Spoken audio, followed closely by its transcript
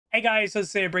Hey guys, so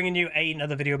here bringing you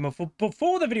another video.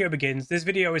 Before the video begins, this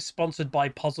video is sponsored by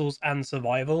Puzzles and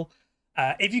Survival.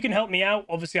 If you can help me out,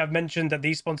 obviously I've mentioned that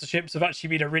these sponsorships have actually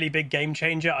been a really big game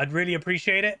changer. I'd really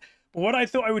appreciate it. But what I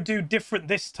thought I would do different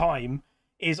this time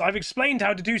is I've explained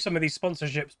how to do some of these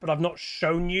sponsorships, but I've not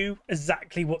shown you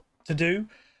exactly what to do.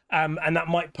 And that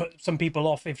might put some people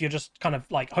off if you're just kind of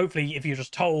like, hopefully if you're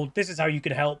just told, this is how you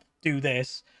can help do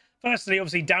this. Firstly,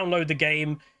 obviously download the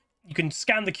game. You can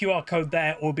scan the QR code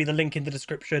there, or be the link in the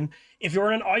description. If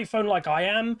you're on an iPhone like I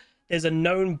am, there's a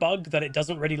known bug that it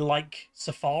doesn't really like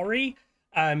Safari.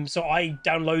 So I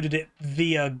downloaded it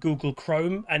via Google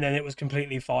Chrome, and then it was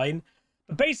completely fine.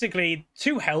 But basically,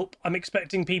 to help, I'm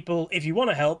expecting people, if you want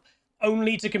to help,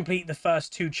 only to complete the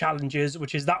first two challenges,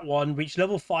 which is that one, reach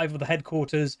level 5 of the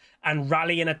headquarters, and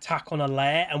rally an attack on a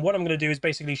lair. And what I'm going to do is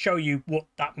basically show you what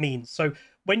that means. So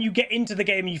when you get into the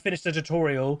game and you finish the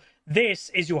tutorial, this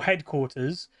is your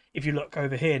headquarters. If you look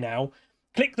over here now,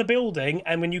 click the building,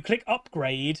 and when you click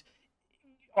upgrade,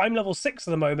 I'm level 6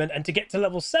 at the moment, and to get to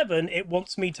level 7, it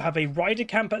wants me to have a rider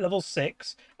camp at level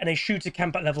 6 and a shooter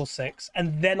camp at level 6,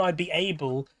 and then I'd be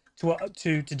able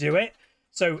to do it.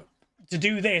 So to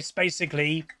do this,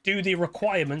 basically do the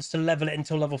requirements to level it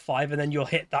until level 5, and then you'll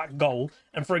hit that goal.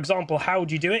 And for example, how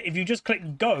do you do it? If you just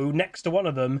click go next to one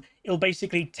of them, it'll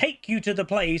basically take you to the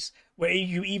place where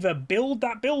you either build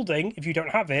that building if you don't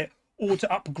have it, or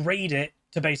to upgrade it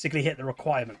to basically hit the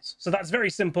requirements. So that's very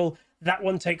simple. That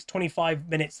one takes 25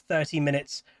 minutes, 30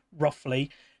 minutes roughly.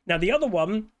 Now the other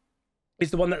one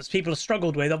is the one that people have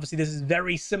struggled with. Obviously this is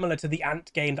very similar to the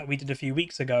ant game that we did a few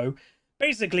weeks ago.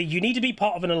 Basically, you need to be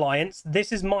part of an alliance.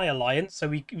 This is my alliance,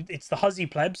 so it's the Huzzy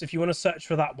Plebs. If you want to search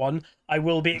for that one, I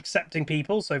will be accepting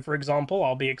people. So, for example,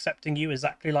 I'll be accepting you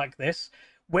exactly like this.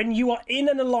 When you are in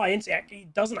an alliance,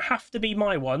 it doesn't have to be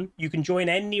my one. You can join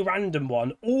any random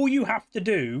one. All you have to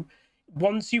do,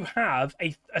 once you have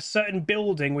a certain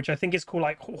building, which I think is called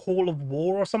like Hall of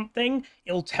War or something,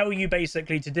 it'll tell you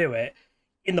basically to do it.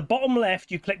 In the bottom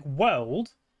left, you click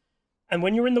World. And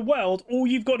when you're in the world, all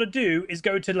you've got to do is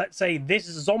go to, let's say, this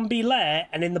zombie lair,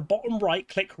 and in the bottom right,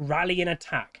 click rally and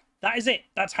attack. That is it.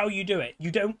 That's how you do it. You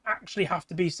don't actually have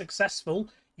to be successful.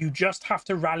 You just have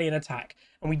to rally and attack.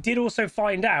 And we did also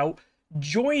find out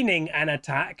joining an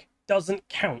attack doesn't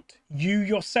count. You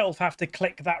yourself have to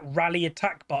click that rally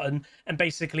attack button and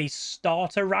basically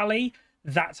start a rally.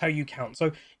 That's how you count.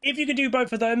 So if you could do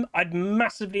both of them, I'd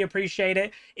massively appreciate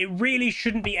it. It really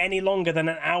shouldn't be any longer than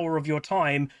an hour of your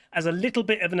time. As a little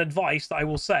bit of an advice that I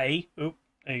will say, oh,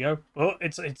 there you go. Oh,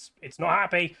 it's not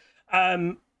happy.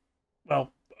 Well,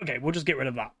 okay, we'll just get rid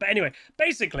of that. But anyway,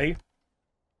 basically,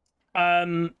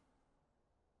 if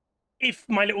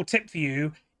my little tip for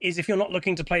you is, if you're not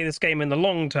looking to play this game in the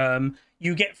long term,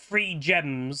 you get free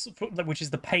gems, which is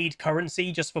the paid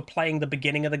currency just for playing the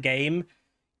beginning of the game.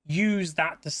 Use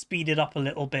that to speed it up a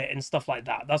little bit and stuff like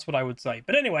that. That's what I would say.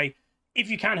 But anyway, if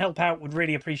you can help out, would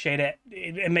really appreciate it.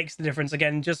 It makes the difference.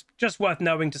 Again, just worth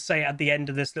knowing to say at the end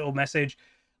of this little message,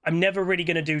 I'm never really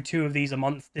going to do 2 of these a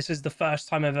month. This is the first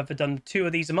time I've ever done 2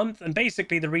 of these a month. And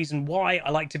basically the reason why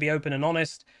I like to be open and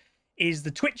honest is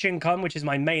the Twitch income, which is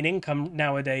my main income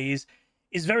nowadays,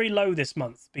 is very low this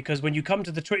month. Because when you come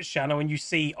to the Twitch channel and you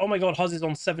see, oh my God, Huzz is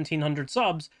on 1,700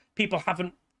 subs, people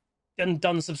haven't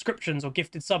done subscriptions or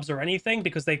gifted subs or anything,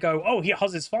 because they go, oh, here,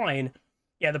 Huzz is fine.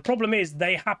 Yeah, the problem is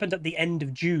they happened at the end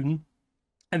of June,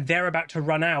 and they're about to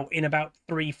run out in about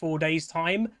 3-4 days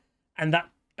time, and that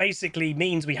basically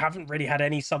means we haven't really had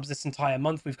any subs this entire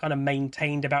month. We've kind of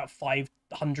maintained about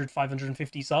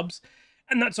 550 subs,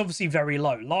 and that's obviously very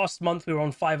low. Last month we were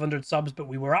on 500 subs, but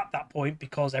we were at that point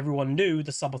because everyone knew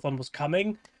the subathon was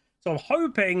coming. So I'm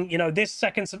hoping, you know, this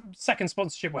second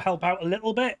sponsorship will help out a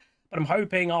little bit. But I'm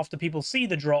hoping after people see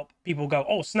the drop, people go,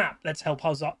 oh, snap, let's help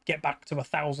us up, get back to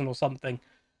 1,000 or something.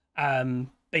 But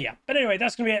yeah, but anyway,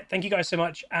 that's going to be it. Thank you guys so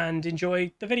much, and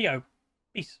enjoy the video.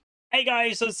 Peace. Hey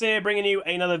guys, so here bringing you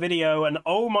another video, and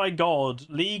oh my God,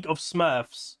 League of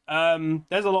Smurfs.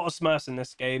 There's a lot of Smurfs in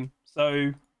this game.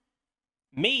 So,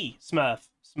 me, Smurf,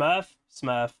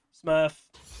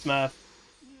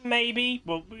 maybe,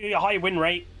 well, high win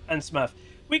rate, and Smurf.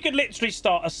 We could literally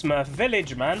start a Smurf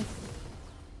village, man.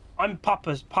 I'm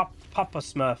Papa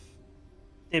Smurf.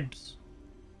 Dibs.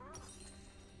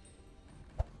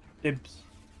 Dibs.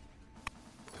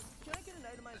 Can I get an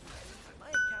itemized receipt? My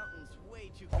accountant's way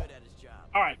too good at his job.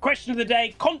 Alright, question of the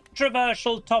day.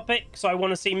 Controversial topic, so I want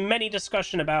to see many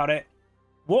discussion about it.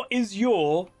 What is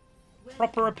your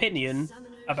proper opinion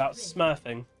about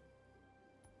smurfing?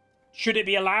 Should it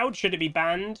be allowed? Should it be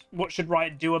banned? What should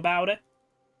Riot do about it?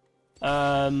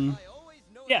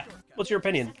 Yeah, what's your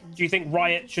opinion? Do you think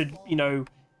Riot should, you know,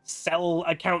 sell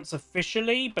accounts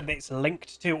officially, but it's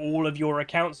linked to all of your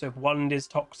accounts. So if one is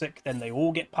toxic, then they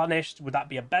all get punished. Would that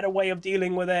be a better way of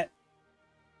dealing with it?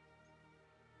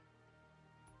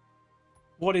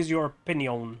 What is your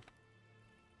opinion?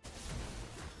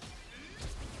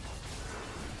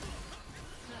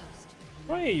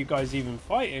 Why are you guys even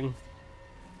fighting?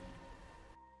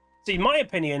 See, my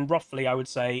opinion, roughly, I would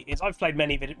say, is I've played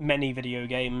many video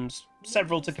games,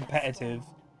 several to competitive.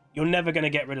 You're never going to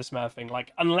get rid of smurfing.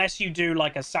 Like, unless you do,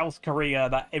 like, a South Korea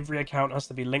that every account has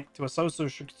to be linked to a social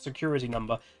security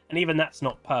number. And even that's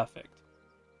not perfect.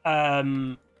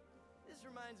 Yeah,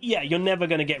 you're never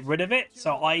going to get rid of it.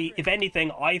 So, if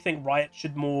anything, I think Riot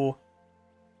should more,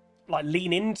 like,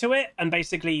 lean into it. And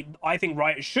basically, I think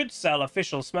Riot should sell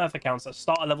official Smurf accounts that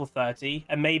start at level 30.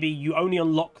 And maybe you only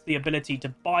unlock the ability to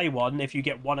buy one if you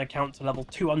get one account to level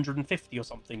 250 or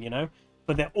something, you know?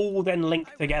 But they're all then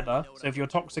linked together. So if you're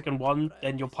toxic in one,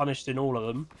 then you're punished in all of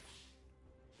them.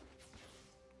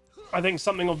 I think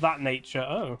something of that nature.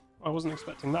 Oh, I wasn't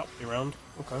expecting that to be around.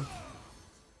 Okay.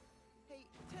 Hey,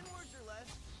 10 words or less.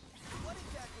 What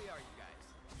exactly are you guys?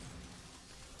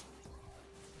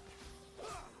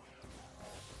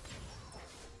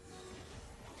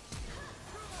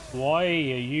 Why are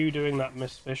you doing that,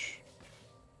 Miss Fish?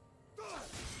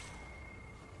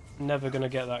 Never gonna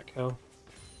get that kill.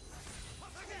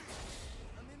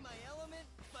 I'm in my element,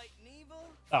 fighting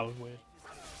evil. That was weird.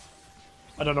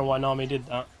 I don't know why Nami did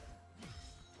that.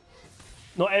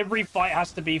 Not every fight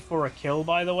has to be for a kill,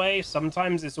 by the way.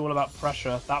 Sometimes it's all about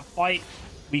pressure. That fight,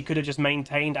 we could have just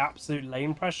maintained absolute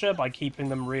lane pressure by keeping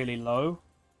them really low.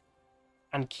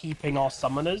 And keeping our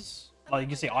summoners. Like you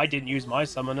can see, I didn't use my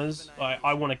summoners.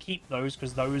 I want to keep those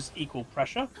because those equal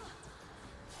pressure.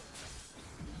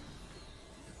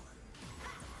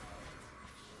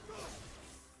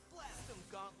 Blast them,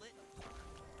 gauntlet.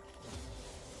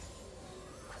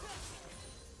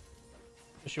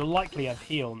 She'll likely have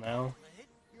heal now.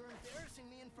 You're embarrassing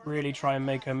me in front Really try and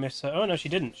make her miss her. Oh no, she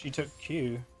didn't. She took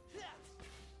Q.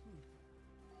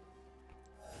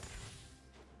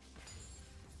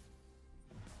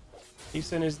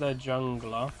 Eason is their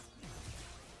jungler.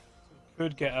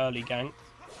 Could get early gank.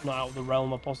 Not out of the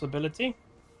realm of possibility. An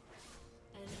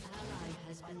ally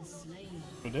has been slain.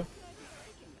 Will do.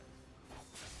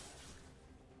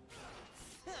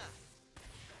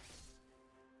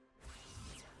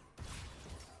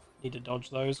 Need to dodge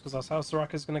those because that's how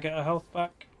Soraka's going to get her health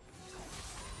back.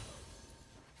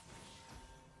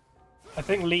 I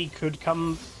think Lee could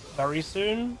come very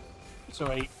soon. So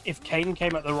if Kayn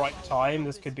came at the right time,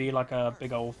 this could be like a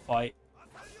big old fight.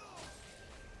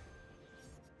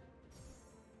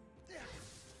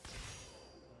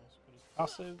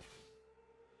 Passive.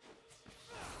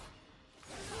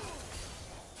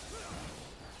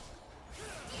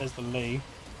 There's the Lee.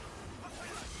 Sounds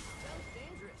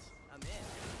dangerous. I'm in.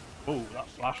 Oh, that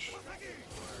flash.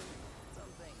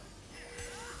 Something.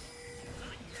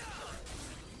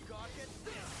 Gawk it.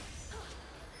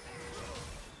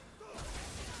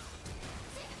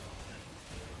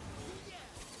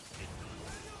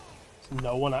 Is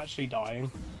no one actually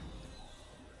dying?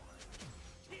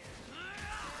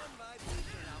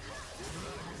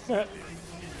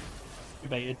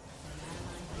 Debated.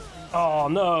 Oh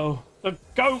no! The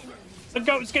goat! The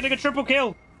goat's getting a triple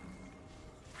kill!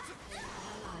 I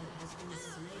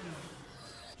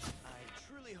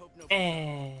truly hope no.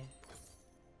 Eh.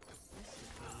 This is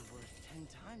really worth 10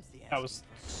 times the That was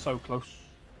so close.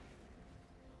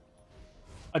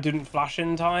 I didn't flash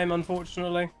in time,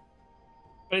 unfortunately.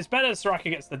 But it's better Soraka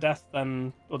gets the death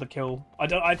than or the kill.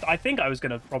 I think I was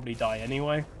gonna probably die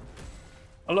anyway.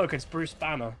 Oh look, it's Bruce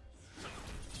Banner.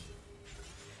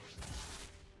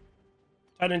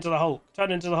 Turn into the Hulk.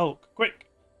 Turn into the Hulk. Quick!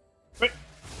 Quick!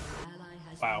 Ally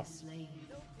has Wow. been slain.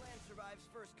 No plan survives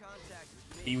first contact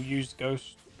with He me. used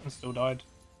Ghost and still died.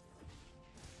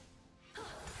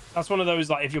 That's one of those,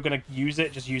 like, if you're gonna use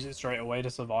it, just use it straight away to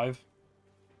survive.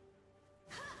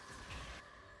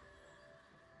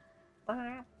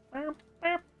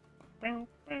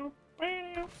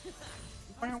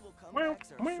 Possible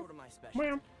comebacks are sort of my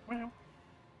specialty.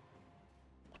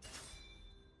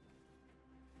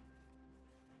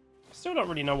 Still don't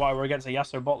really know why we're against a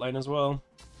Yasuo bot lane as well.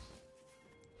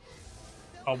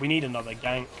 Oh, we need another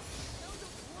gank.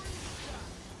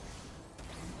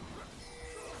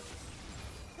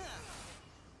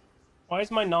 Why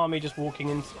is my Nami just walking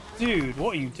into... Dude,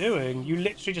 what are you doing? You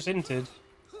literally just entered.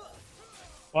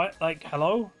 What? Like,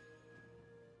 hello?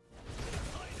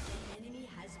 Enemy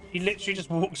has been He literally just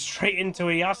walked straight into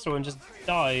a Yasuo and just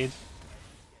died.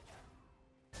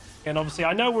 And obviously,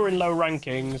 I know we're in low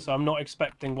ranking, so I'm not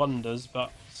expecting wonders,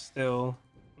 but still,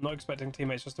 I'm not expecting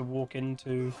teammates just to walk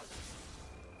into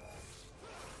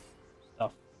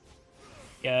stuff.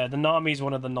 Yeah, the Nami's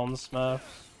one of the non-smurfs.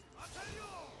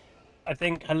 I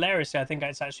think, hilariously, I think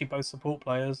it's actually both support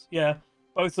players. Yeah,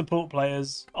 both support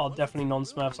players are definitely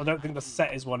non-smurfs. I don't think the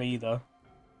set is one either.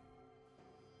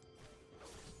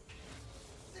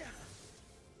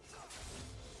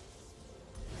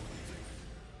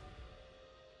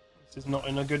 This is not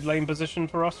in a good lane position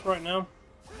for us right now.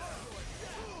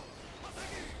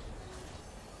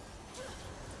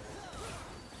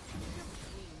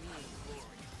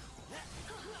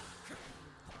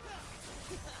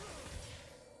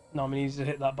 Nami needs to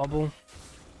hit that bubble.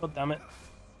 God damn it.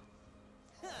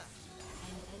 An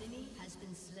enemy has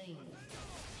been slain.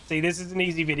 See, this is an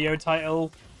easy video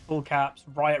title. Full caps,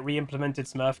 Riot Re-implemented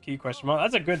Smurf Q question mark.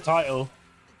 That's a good title.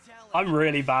 I'm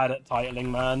really bad at titling,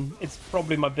 man. It's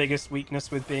probably my biggest weakness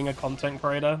with being a content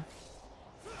creator.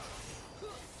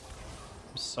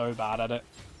 I'm so bad at it.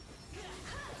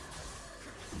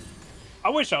 I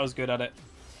wish I was good at it.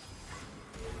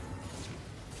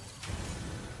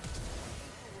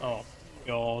 Oh,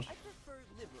 God. I prefer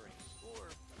liberate or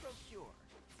procure.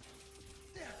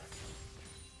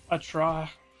 I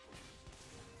try.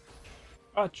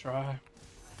 I try.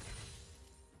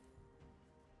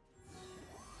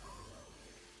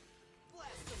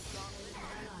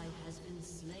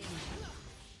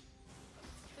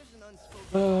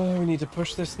 We need to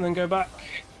push this and then go back.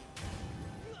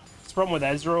 It's the problem with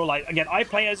EZREAL. Like, again, I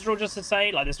play EZREAL just to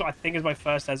say, like, this I think is my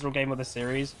first EZREAL game of the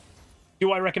series.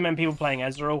 Do I recommend people playing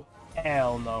EZREAL?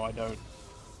 Hell no, I don't.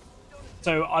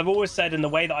 So I've always said in the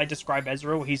way that I describe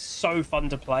EZREAL, he's so fun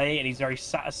to play and he's very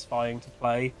satisfying to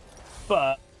play.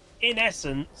 But in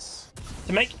essence,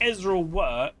 to make EZREAL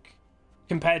work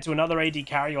compared to another AD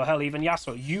carry or hell even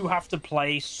Yasuo, you have to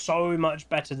play so much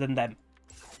better than them.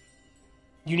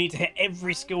 You need to hit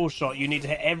every skill shot. You need to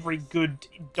hit every good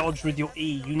dodge with your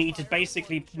E. You need to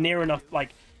basically near enough, like,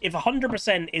 if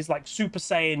 100% is like Super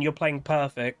Saiyan, you're playing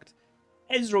perfect.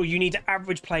 EZREAL, you need to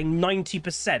average playing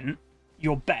 90%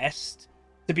 your best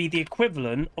to be the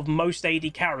equivalent of most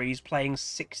AD carries playing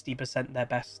 60% their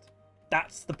best.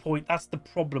 That's the point. That's the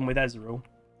problem with EZREAL.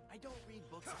 I don't read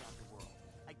books about the world.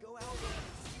 I go out and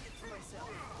see it for myself.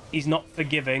 He's not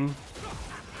forgiving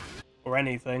or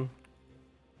anything.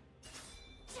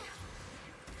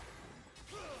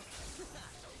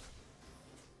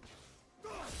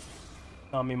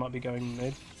 Nami might be going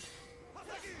mid.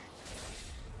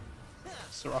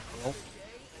 Soraka ult.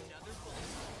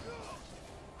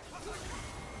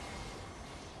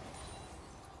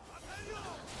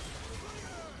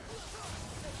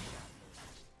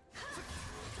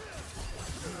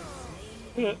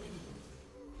 You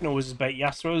can always just bait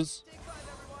Yasuo's.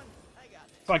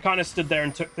 So I kind of stood there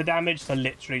and took the damage to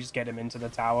literally just get him into the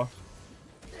tower.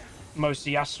 Most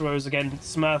of Yasuo's, again,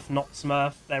 Smurf, not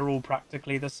Smurf, they're all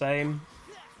practically the same.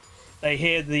 They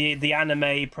hear the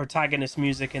anime protagonist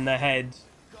music in their head.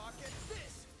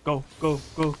 Go, go,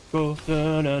 go, go,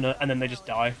 da, da, da, and then they just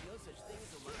die.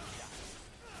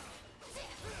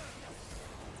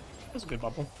 That's a good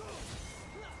bubble.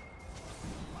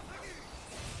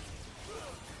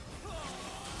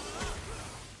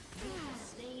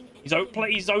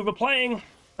 He's overplaying.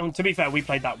 And to be fair, we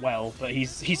played that well, but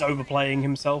he's overplaying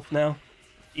himself now.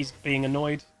 He's being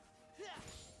annoyed.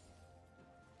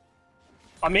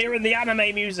 I'm hearing the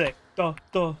anime music. Da,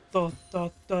 da, da, da,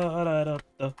 da, da, da,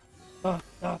 da, da,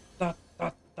 da, da,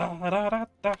 da, da, da,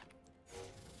 da.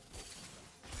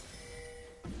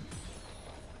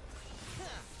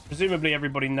 Presumably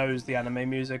everybody knows the anime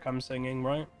music I'm singing,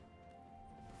 right?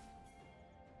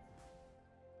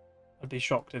 I'd be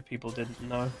shocked if people didn't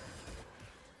know.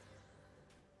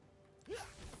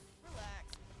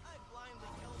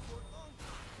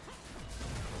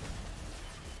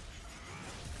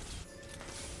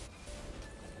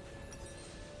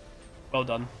 Well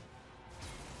done.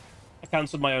 I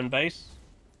cancelled my own base.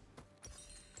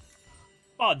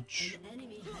 Fudge. An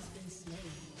enemy has been slain.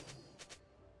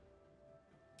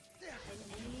 An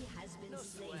enemy has been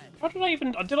slain. How did I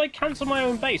even... Did I cancel my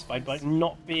own base by like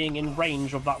not being in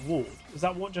range of that ward? Is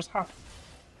that what just happened?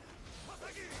 I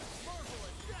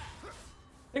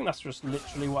think that's just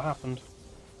literally what happened.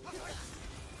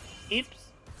 Oops.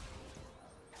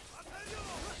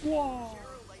 Whoa.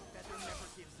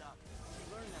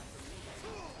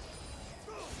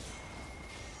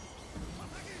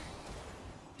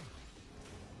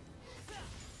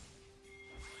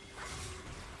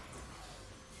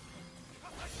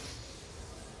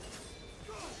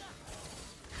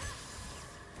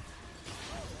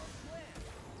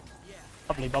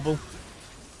 Lovely bubble.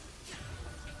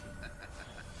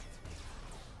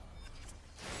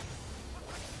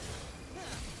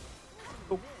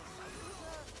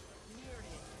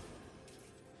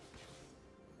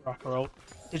 Soraka ult.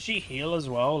 Did she heal as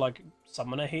well? Like,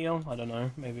 summon a heal? I don't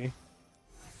know, maybe.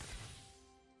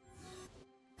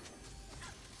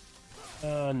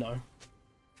 No.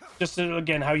 Just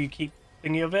again, how you keep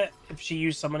thinking of it. If she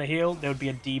used summon a heal, there would be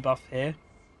a debuff here.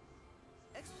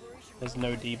 There's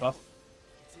no debuff.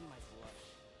 It's in my blood.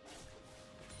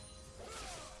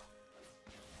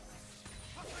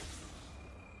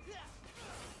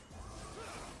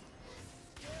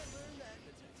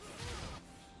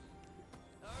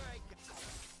 Alright,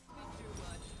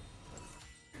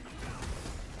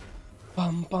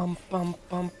 Bum bum bum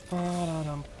bum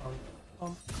ba-da-dum, bum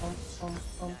bum bum bum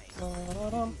bum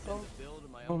ba-da-dum, bum build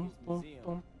in my bum uncle's bum museum.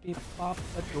 bum beep bop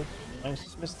a doop.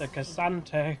 Nice, Mr.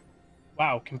 Cassante.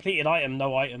 Wow, completed item,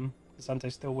 no item.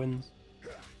 Cassante still wins.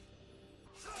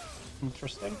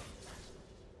 Interesting.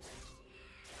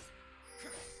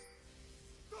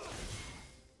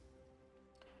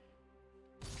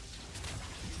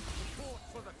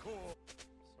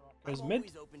 Soraka's mid.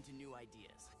 Always open to new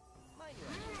ideas. Mind your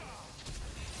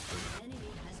Enemy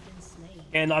has been slain.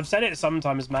 And I've said it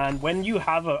sometimes, man. When you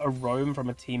have a roam from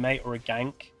a teammate or a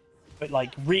gank, but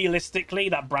like realistically,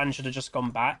 that Brand should have just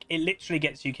gone back. It literally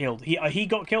gets you killed. He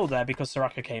got killed there because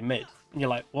Soraka came mid, and you're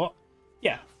like, what?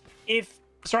 Yeah. If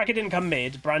Soraka didn't come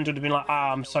mid, Brand would have been like,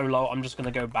 ah, I'm so low, I'm just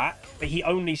gonna go back. But he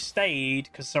only stayed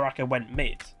because Soraka went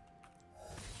mid.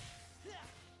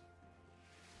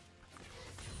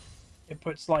 It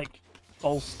puts like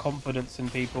false confidence in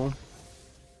people.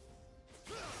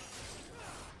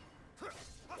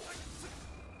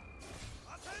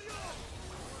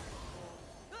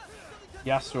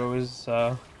 Yasuo is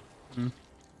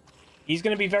he's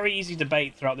going to be very easy to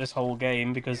bait throughout this whole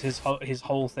game because his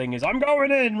whole thing is I'm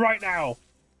going in right now.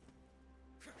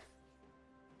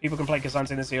 People can play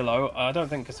Cassante in this ELO. I don't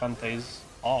think Cassante's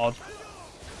hard.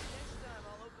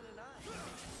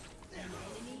 An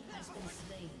enemy has been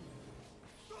slain.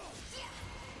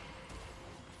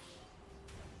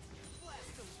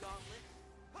 blast them, gauntlet.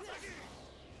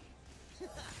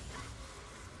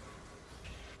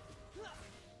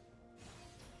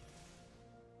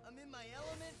 I'm in my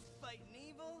element, fighting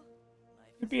evil.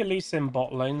 Could be a Lee Sin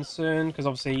bot lane soon because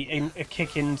obviously a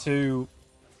kick into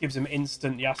gives him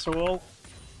instant Yasuo ult.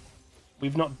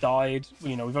 We've not died,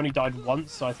 you know, we've only died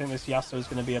once, so I think this Yasuo is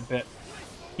going to be a bit...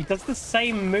 He does the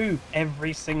same move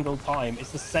every single time.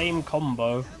 It's the same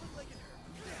combo.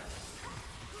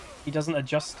 He doesn't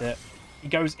adjust it. He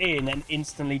goes in and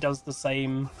instantly does the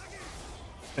same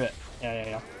bit.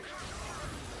 Yeah.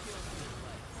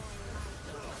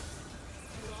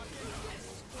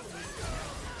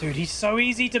 Dude, he's so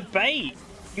easy to bait.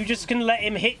 You just can let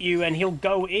him hit you and he'll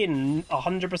go in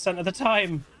 100% of the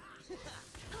time.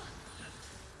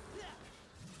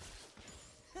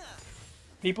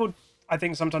 People, I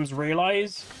think, sometimes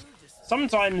realize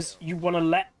sometimes you want to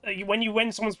let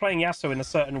when someone's playing Yasuo in a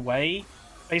certain way,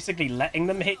 basically letting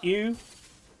them hit you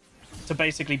to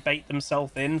basically bait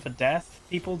themselves in for death.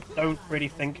 People don't really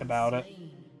think about it.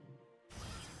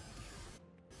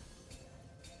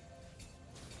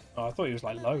 Oh, I thought he was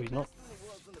like low. He's not.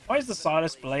 Why is the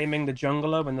Sylas blaming the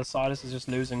jungler when the Sylas is just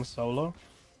losing solo?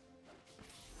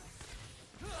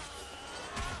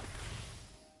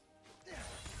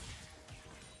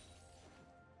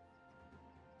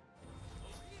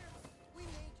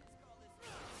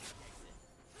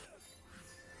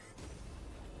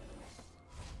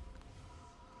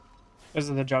 This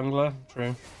is the jungler.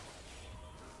 True.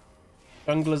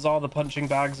 Junglers are the punching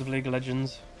bags of League of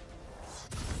Legends.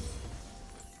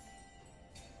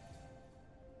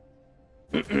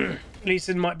 Lee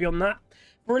Sin might be on that.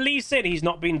 For Lee Sin, he's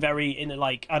not been very in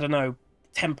like, I don't know,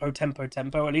 tempo,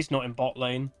 at least not in bot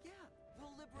lane.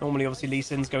 Normally, obviously, Lee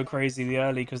Sins go crazy the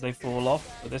early because they fall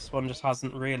off, but this one just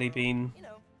hasn't really been...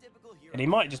 And he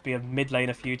might just be a mid lane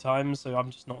a few times, so I've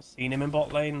just not seen him in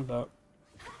bot lane, but...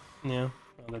 Yeah,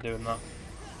 well, they're doing that.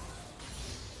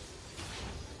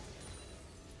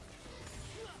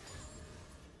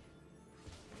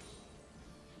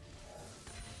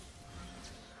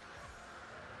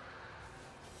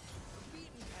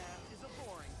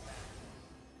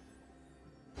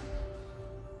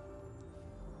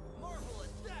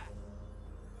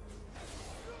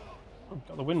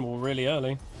 Got the wind wall really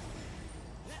early.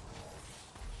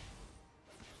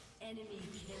 Enemy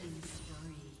killing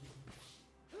spree.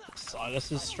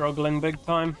 Sylas is struggling big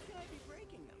time.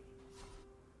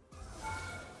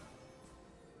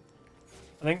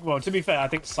 I think, well, to be fair, I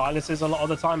think Sylas a lot of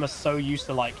the time are so used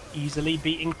to like easily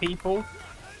beating people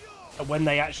that when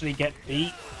they actually get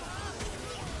beat,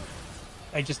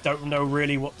 they just don't know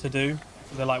really what to do.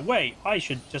 So they're like, wait, I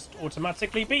should just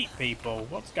automatically beat people.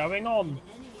 What's going on?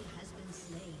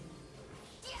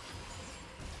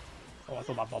 Oh, I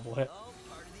thought that bubble hit. All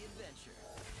part of the adventure.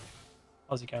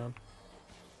 Huzzy cannon.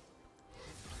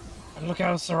 And look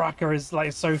how Soraka is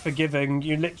like so forgiving.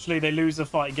 You literally, they lose a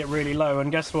fight, get really low,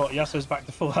 and guess what? Yasuo's back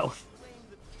to full health.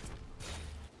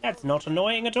 That's not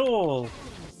annoying at all.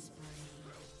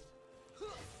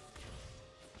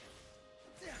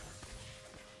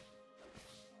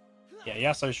 Yeah,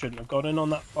 Yasuo shouldn't have got in on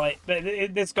that fight. But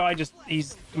this guy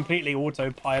he's completely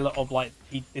autopilot of like,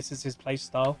 this is his play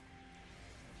style.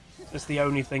 It's the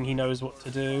only thing he knows what to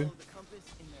do.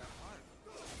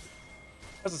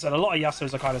 As I said, a lot of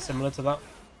Yasuos are kind of similar to that.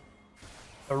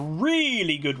 The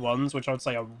really good ones, which I would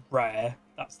say are rare,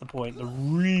 that's the point. The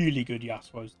really good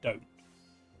Yasuos don't.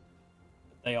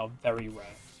 They are very rare.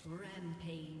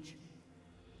 Rampage.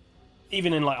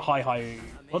 Even in like high...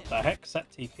 What the heck?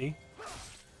 Set TP.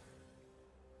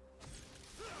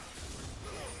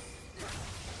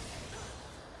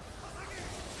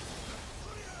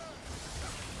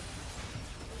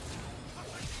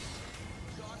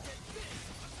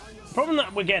 The problem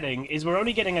that we're getting is we're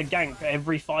only getting a gank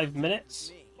every 5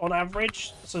 minutes on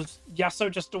average, so Yasuo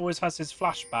just always has his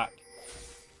flashback.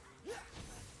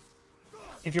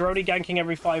 If you're only ganking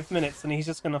every 5 minutes, then he's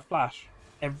just going to flash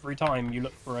every time you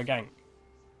look for a gank.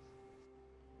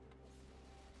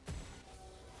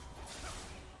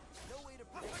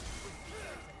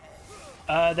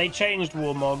 They changed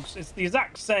Warmogs. It's the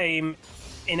exact same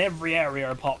in every area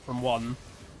apart from one.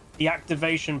 The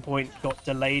activation point got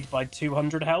delayed by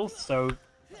 200 health, so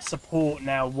support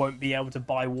now won't be able to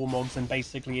buy Warmogs and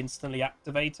basically instantly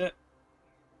activate it.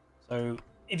 So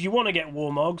if you want to get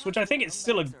Warmogs, which I think it's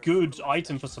still a good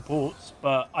item for supports,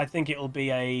 but I think it'll be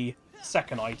a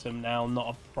second item now,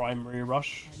 not a primary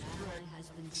rush.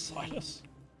 Silas.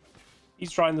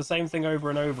 He's trying the same thing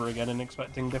over and over again and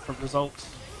expecting different results.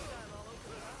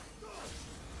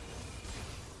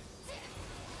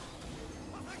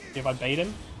 See if I bait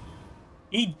him.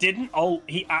 He didn't ult.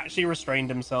 He actually restrained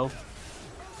himself.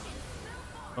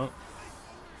 Oh.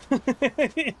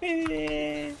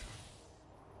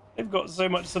 They've got so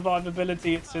much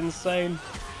survivability, it's insane.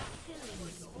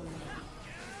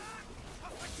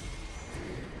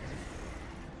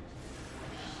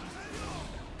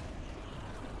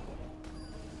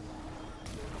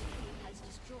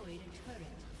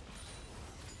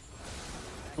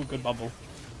 Oh, good bubble.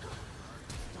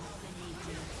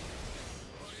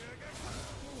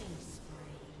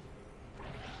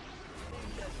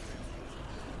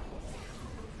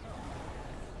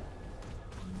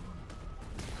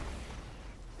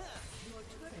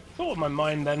 Thought in my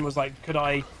mind then was like, could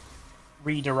I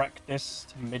redirect this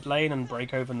to mid lane and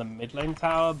break open the mid lane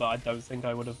tower? But I don't think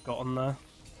I would have gotten there.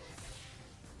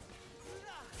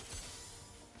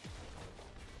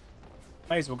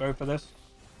 May as well go for this.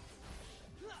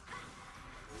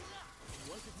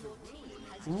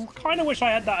 Kind of wish I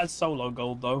had that as solo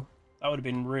gold though. That would have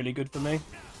been really good for me.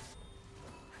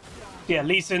 Yeah,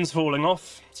 Lee Sin's falling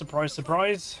off. Surprise,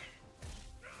 surprise.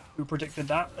 Who predicted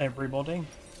that? Everybody.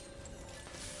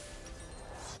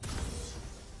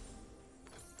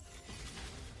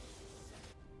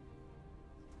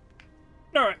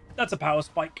 Alright, that's a power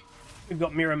spike. We've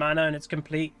got mirror mana and it's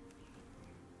complete.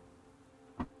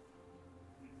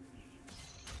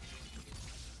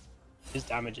 His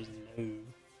damage is low.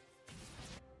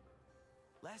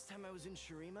 Last time I was in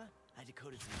Shurima, I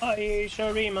decoded some Hi,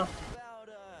 Shurima. about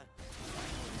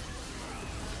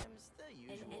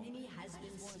An enemy has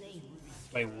been slain.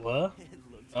 Wait, what?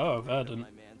 Oh, Verdant.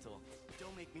 my mantle.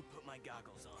 Don't make me put my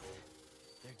goggles on.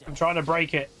 They're I'm trying to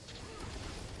break it.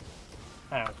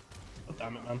 Ow. Oh,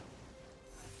 damn it, man.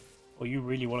 Oh, you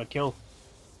really want to kill.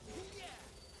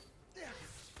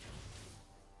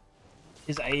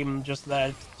 His aim just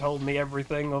there told me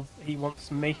everything of he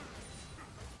wants me.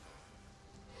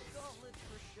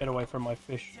 Get away from my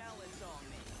fish.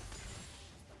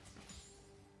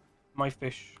 My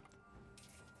fish.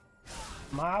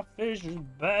 My fish is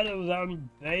better than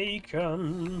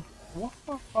bacon.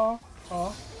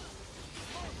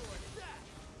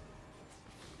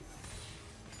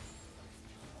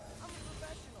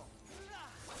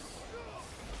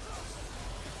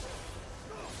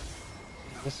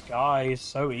 This guy is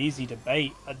so easy to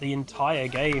bait. At the entire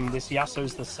game, this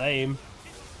Yasuo's the same.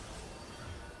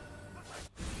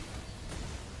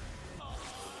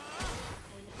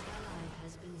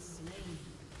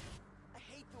 I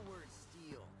hate the word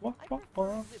steal.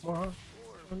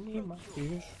 I need my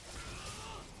fish.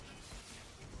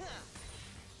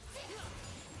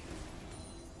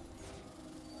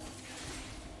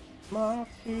 My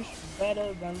fish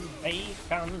better than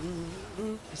bacon.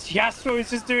 This Yasuo is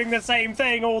just doing the same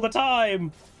thing all the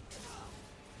time.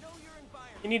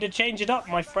 You need to change it up,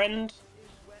 my friend.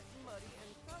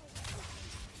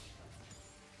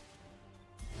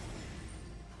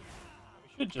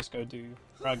 Should just go do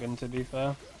dragon, to be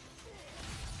fair.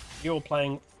 You're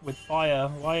playing with fire.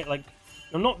 Why, like,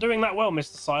 you're not doing that well,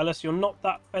 Mr. Silas. You're not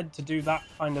that fed to do that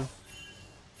kind of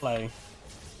play.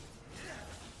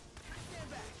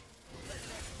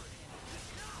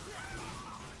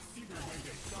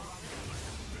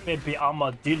 Baby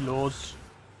armadillos.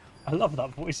 I love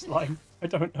that voice line. I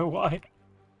don't know why.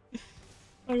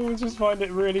 I always just find it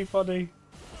really funny.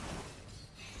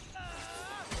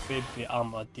 Baby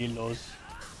armadillos.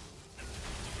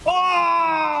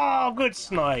 Oh, good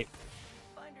snipe.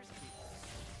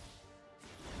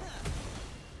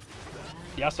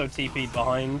 Yasuo TP'd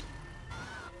behind.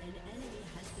 An enemy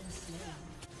has been slain.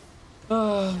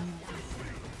 Oh.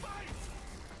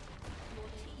 Your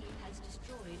team has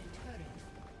destroyed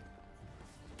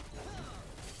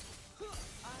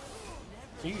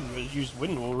a turret. You used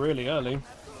wind wall really early.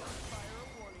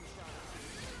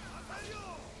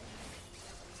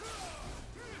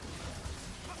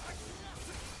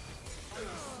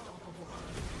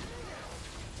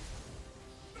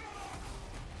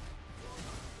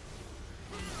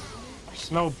 I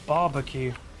smell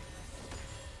barbecue.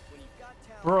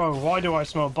 Bro, why do I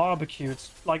smell barbecue? It's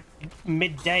like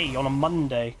midday on a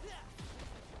Monday.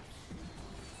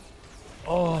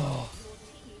 Oh.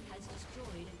 Your team has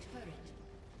destroyed a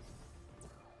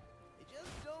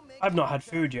turret. I've not had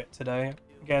food yet today.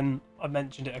 Again, I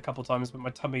mentioned it a couple times, but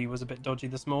my tummy was a bit dodgy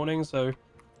this morning, so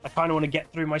I kind of want to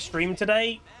get through my stream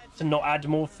today to not add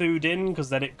more food in, because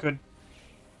then it could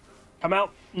come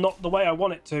out not the way I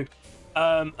want it to.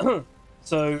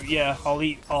 So yeah, I'll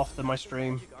eat after my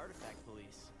stream.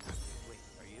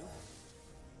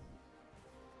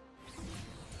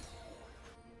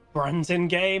 Brandon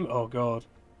game? Oh god.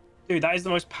 Dude, that is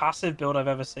the most passive build I've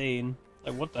ever seen.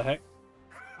 Like, what the heck?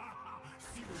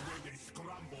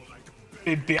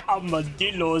 Baby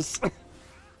armadillos.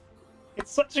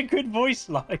 It's such a good voice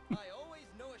line. I always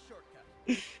know a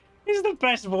shortcut. It's the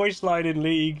best voice line in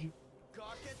League.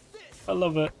 Gawk at this. I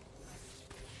love it.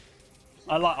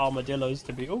 I like armadillos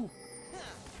to be... Oh.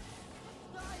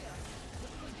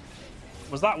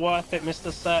 Was that worth it,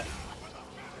 Mr. Set?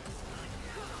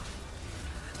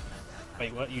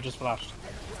 Wait, what? You just flashed.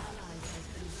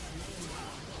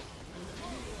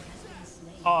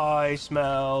 I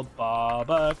smell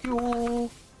barbecue.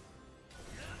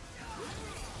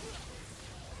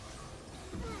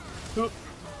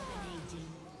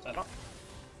 Set up.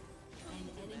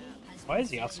 Why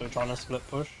is Yasuo trying to split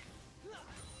push?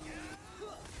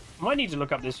 I might need to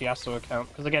look up this Yasuo account,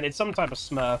 because again, it's some type of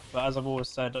smurf, but as I've always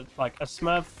said, like a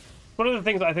smurf, one of the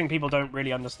things that I think people don't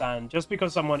really understand, just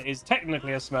because someone is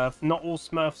technically a smurf, not all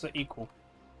smurfs are equal.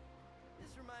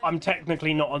 I'm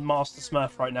technically not a master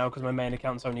smurf right now because my main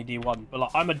account's only D1, but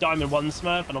like, I'm a diamond 1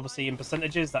 smurf, and obviously in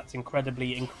percentages that's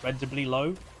incredibly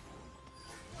low.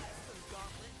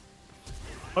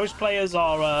 Most players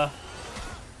are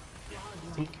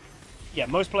yeah,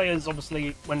 most players,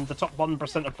 obviously, when the top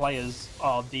 1% of players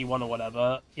are D1 or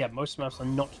whatever, yeah, most smurfs are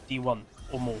not D1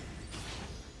 or more.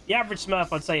 The average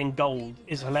smurf, I'd say, in gold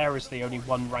is hilariously only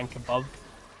one rank above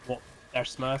what they're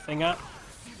smurfing at.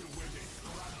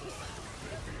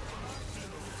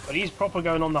 But he's proper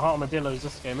going on the armadillos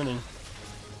this game, isn't he?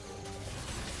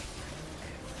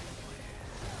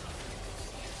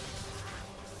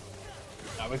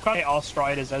 We've got to hit our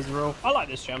stride as EZREAL. I like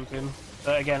this champion.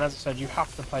 But again, as I said, you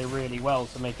have to play really well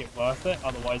to make it worth it.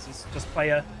 Otherwise, it's just play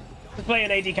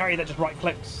an AD carry that just right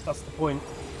clicks. That's the point.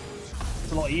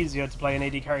 It's a lot easier to play an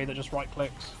AD carry that just right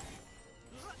clicks.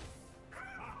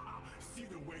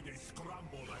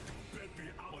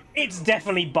 It's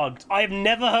definitely bugged. I have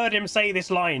never heard him say this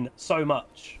line so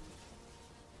much.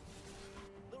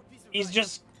 He's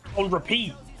just on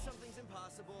repeat.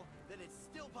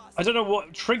 I don't know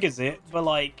what triggers it, but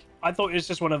like, I thought it was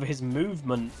just one of his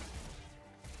movement.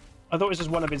 I thought it was just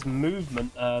one of his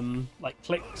movement, like,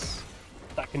 clicks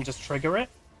that can just trigger it.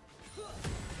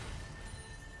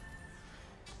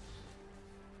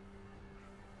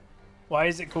 Why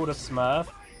is it called a smurf?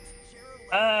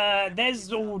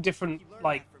 There's all different,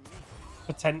 like,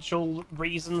 potential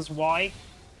reasons why.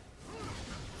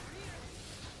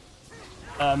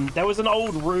 There was an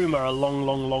old rumor a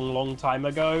long time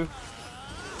ago,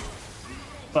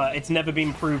 but it's never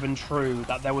been proven true,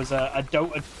 that there was a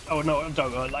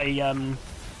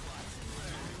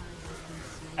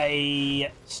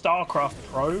StarCraft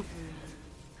Pro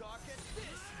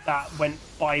that went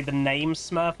by the name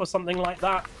Smurf or something like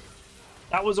that.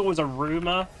 That was always a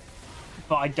rumor,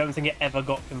 but I don't think it ever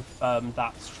got confirmed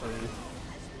that's true.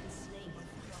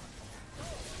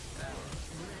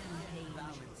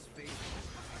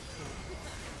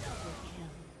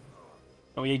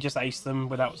 Oh, he just aced them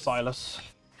without Silas.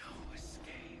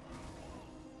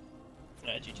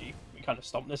 gonna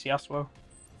stomp this Yasuo.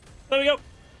 There we go.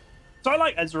 So I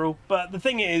like Ezreal, but the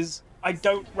thing is, I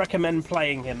don't recommend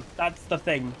playing him. That's the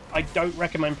thing. I don't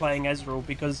recommend playing Ezreal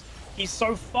because he's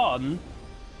so fun,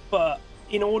 but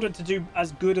in order to do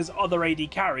as good as other AD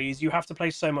carries, you have to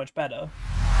play so much better.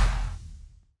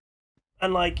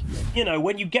 And like, you know,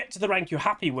 when you get to the rank you're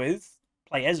happy with,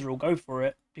 play Ezreal, go for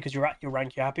it, because you're at your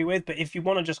rank you're happy with. But if you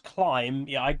want to just climb,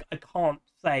 yeah, I can't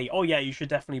say, oh yeah, you should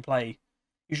definitely play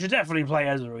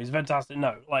Ezreal. He's fantastic.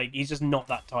 No, like, he's just not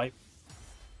that type.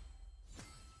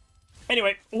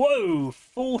 Anyway, whoa,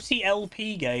 40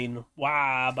 LP gain.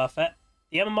 Wow, Buffett.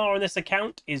 The MMR on this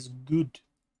account is good.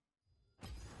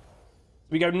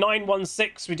 We go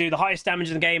 916. We do the highest damage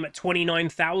in the game at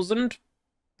 29,000.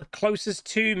 The closest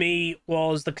to me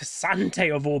was the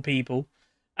Cassante of all people.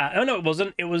 Oh, no, it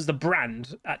wasn't. It was the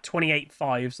Brand at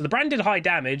 28.5. So the Brand did high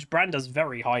damage. Brand does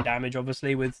very high damage,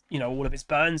 obviously, with, you know, all of its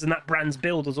burns. And that Brand's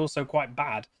build was also quite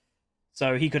bad.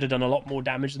 So he could have done a lot more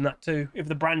damage than that too. If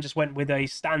the Brand just went with a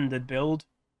standard build,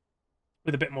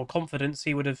 with a bit more confidence,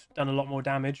 he would have done a lot more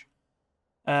damage.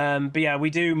 But yeah, we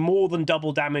do more than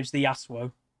double damage the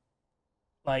Yasuo.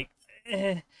 Like,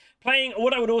 playing,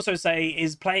 what I would also say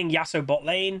is playing Yasuo bot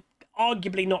lane,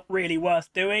 arguably not really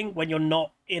worth doing when you're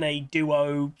not in a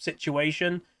duo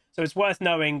situation. So it's worth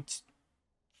knowing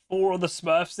 4 of the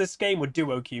Smurfs this game were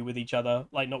duo queue with each other.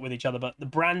 Like, not with each other, but the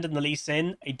Brand and the Lee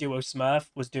Sin, a duo Smurf,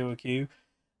 was duo queue.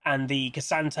 And the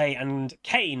Cassante and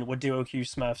Kayn were duo queue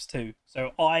Smurfs too.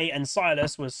 So I and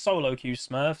Silas was solo queue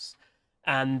Smurfs.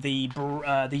 And the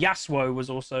Yasuo was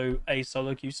also a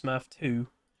solo queue Smurf too.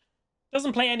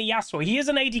 Doesn't play any Yasuo. He is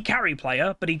an AD carry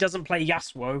player, but he doesn't play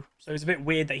Yasuo. So it's a bit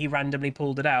weird that he randomly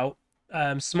pulled it out.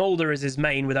 Smolder is his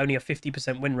main with only a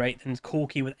 50% win rate, and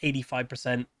Corki with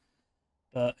 85%.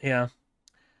 But yeah,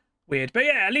 weird. But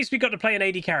yeah, at least we got to play an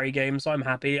AD carry game, so I'm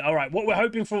happy. All right, what we're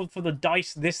hoping for the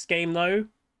dice this game, though,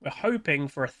 we're hoping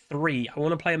for a 3. I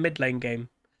want to play a mid lane game.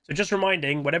 So just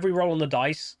reminding, whenever we roll on the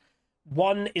dice,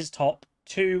 1 is top,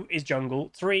 2 is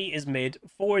jungle, 3 is mid,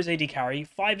 4 is AD carry,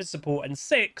 5 is support, and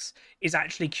 6 is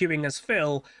actually queuing as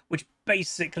fill, which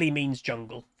basically means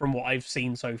jungle, from what I've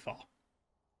seen so far.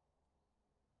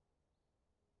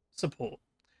 Support.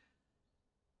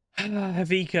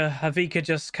 Havika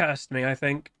just cursed me, I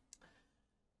think.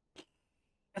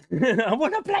 I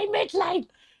want to play mid lane!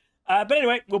 But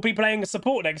anyway, we'll be playing a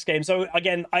support next game. So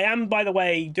again, I am, by the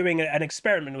way, doing an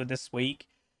experiment with this week.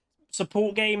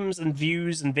 Support games and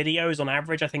views and videos on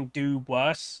average, I think, do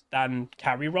worse than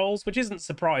carry roles, which isn't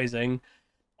surprising.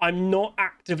 I'm not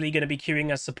actively going to be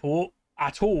queuing as support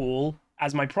at all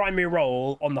as my primary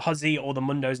role on the Huzzy or the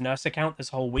Mundo's Nurse account this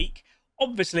whole week.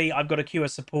 Obviously, I've got to queue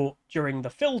as support during the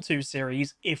Fill 2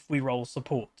 series if we roll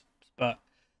support. But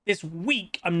this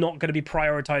week, I'm not going to be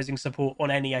prioritizing support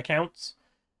on any accounts.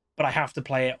 But I have to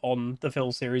play it on the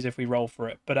Fill series if we roll for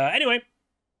it. But anyway,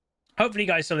 hopefully you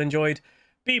guys still enjoyed.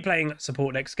 Be playing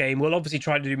support next game. We'll obviously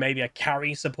try to do maybe a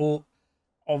carry support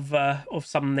of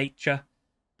some nature.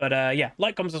 But yeah,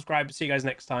 like, comment, subscribe. See you guys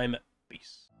next time.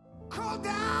 Peace. Call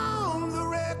down the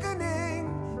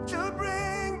reckoning to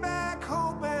bring back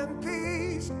hope and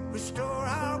peace. Restore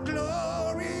our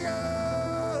Gloria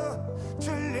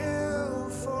to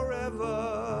live forever.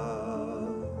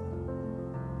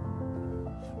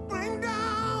 Bring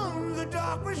down the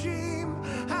dark regime.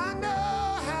 I know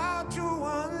how to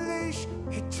unleash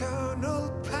eternal